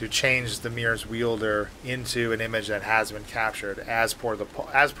to change the mirror's wielder into an image that has been captured as per the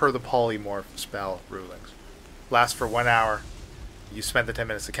polymorph spell rulings. Lasts for 1 hour. You spent the 10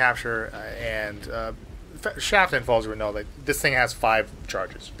 minutes to capture, and Shaft and Falzarin know that this thing has 5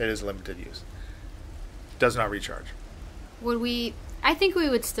 charges. It is limited use. Does not recharge. I think we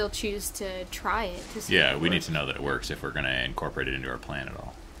would still choose to try it to see. Yeah, we need to know that it works if we're going to incorporate it into our plan at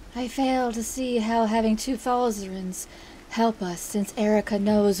all. I fail to see how having 2 Falzarins help us, since Erica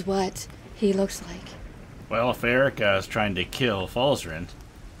knows what he looks like. Well, if Erica is trying to kill Falzarin,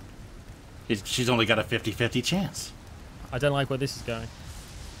 she's only got a 50-50 chance. I don't like where this is going.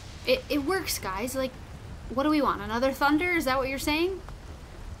 It works, guys. Like, what do we want? Another Thunder? Is that what you're saying?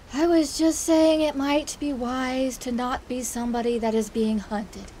 I was just saying it might be wise to not be somebody that is being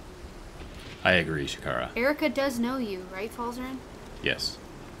hunted. I agree, Shikara. Erica does know you, right, Falzarin? Yes.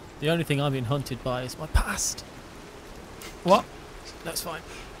 The only thing I'm being hunted by is my past. What? That's fine.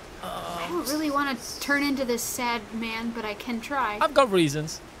 I don't really want to turn into this sad man, but I can try. I've got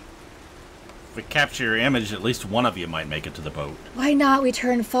reasons. If we capture your image, at least one of you might make it to the boat. Why not we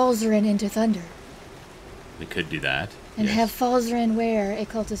turn Falzarin into Thunder? We could do that. And yes. have Falzarin wear a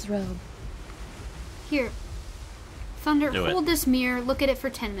cultist robe. Here. Thunder, Do it. hold this mirror, look at it for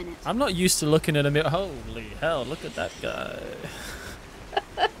 10 minutes. I'm not used to looking at a mirror. Holy hell, look at that guy.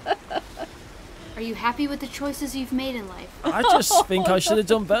 Are you happy with the choices you've made in life? I just think I should have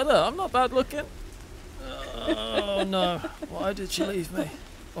done better. I'm not bad looking. Oh no. Why did she leave me?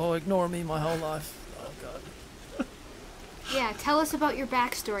 Or ignore me my whole life? Oh god. Yeah, tell us about your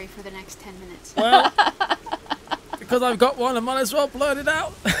backstory for the next 10 minutes. Well, because I've got one, I might as well blurt it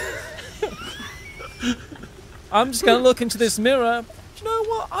out. I'm just going to look into this mirror. Do you know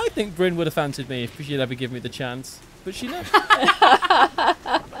what? I think Bryn would have fancied me if she'd ever give me the chance. But she never.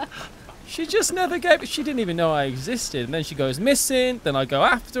 She just never gave it. She didn't even know I existed. And then she goes missing. Then I go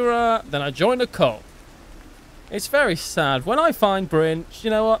after her. Then I join a cult. It's very sad. When I find Bryn, you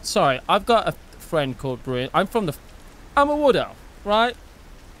know what? Sorry, I've got a friend called Bryn. I'm a wood elf, right?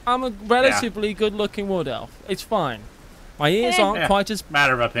 I'm a relatively good-looking wood elf. It's fine. My ears aren't quite as...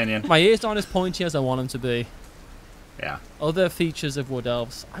 Matter of opinion. My ears aren't as pointy as I want them to be. Yeah. Other features of wood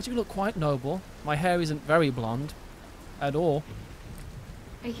elves. I do look quite noble. My hair isn't very blonde. At all.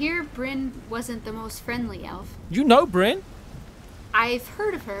 I hear Bryn wasn't the most friendly elf. You know Bryn? I've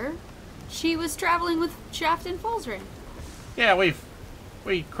heard of her. She was traveling with Shaft and Falzarin. Yeah, we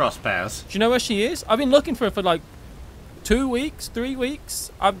crossed paths. Do you know where she is? I've been looking for her for like 2 weeks, 3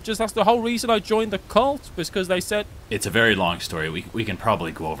 weeks. That's the whole reason I joined the cult, was because they said... It's a very long story. We can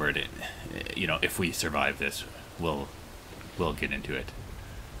probably go over it. You know, if we survive this, we'll get into it.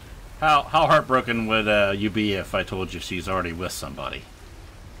 How heartbroken would you be if I told you she's already with somebody?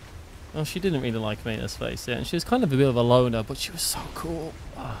 Well, she didn't really like me, let's face it. And she was kind of a bit of a loner, but she was so cool.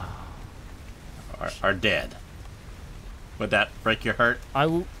 Are dead. Would that break your heart? I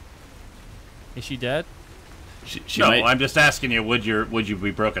will... Is she dead? No, I'm just asking you, would you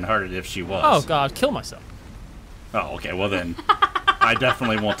be brokenhearted if she was? Oh, God, kill myself. Oh, okay, well then, I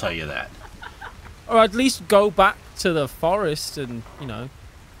definitely won't tell you that. Or at least go back to the forest and, you know,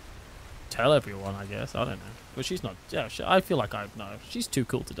 tell everyone, I guess. I don't know. But she's not... Yeah, I feel like I know. She's too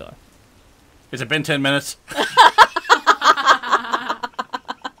cool to die. Has it been 10 minutes?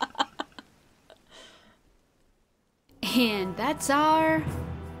 And that's our...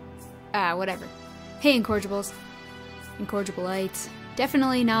 whatever. Hey, Incorrigibles. Incorrigiblites.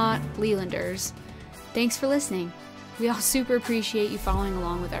 Definitely not Lelanders. Thanks for listening. We all super appreciate you following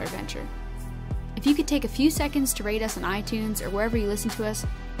along with our adventure. If you could take a few seconds to rate us on iTunes or wherever you listen to us,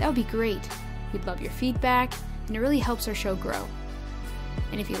 that would be great. We'd love your feedback, and it really helps our show grow.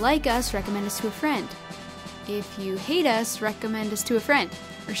 And if you like us, recommend us to a friend. If you hate us, recommend us to a friend,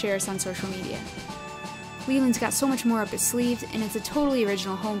 or share us on social media. Leland's got so much more up his sleeves, and it's a totally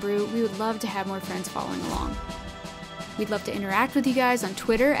original homebrew. We would love to have more friends following along. We'd love to interact with you guys on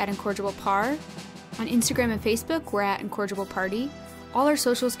Twitter at IncorrigiblePar. On Instagram and Facebook, we're at IncorrigibleParty. All our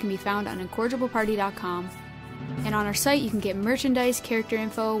socials can be found on IncorrigibleParty.com. And on our site, you can get merchandise, character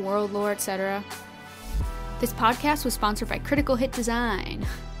info, world lore, etc. This podcast was sponsored by Critical Hit Design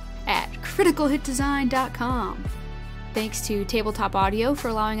at criticalhitdesign.com. Thanks to Tabletop Audio for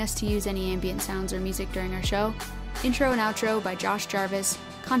allowing us to use any ambient sounds or music during our show. Intro and outro by Josh Jarvis.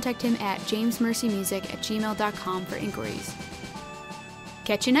 Contact him at jamesmercymusic@gmail.com for inquiries.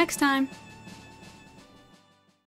 Catch you next time!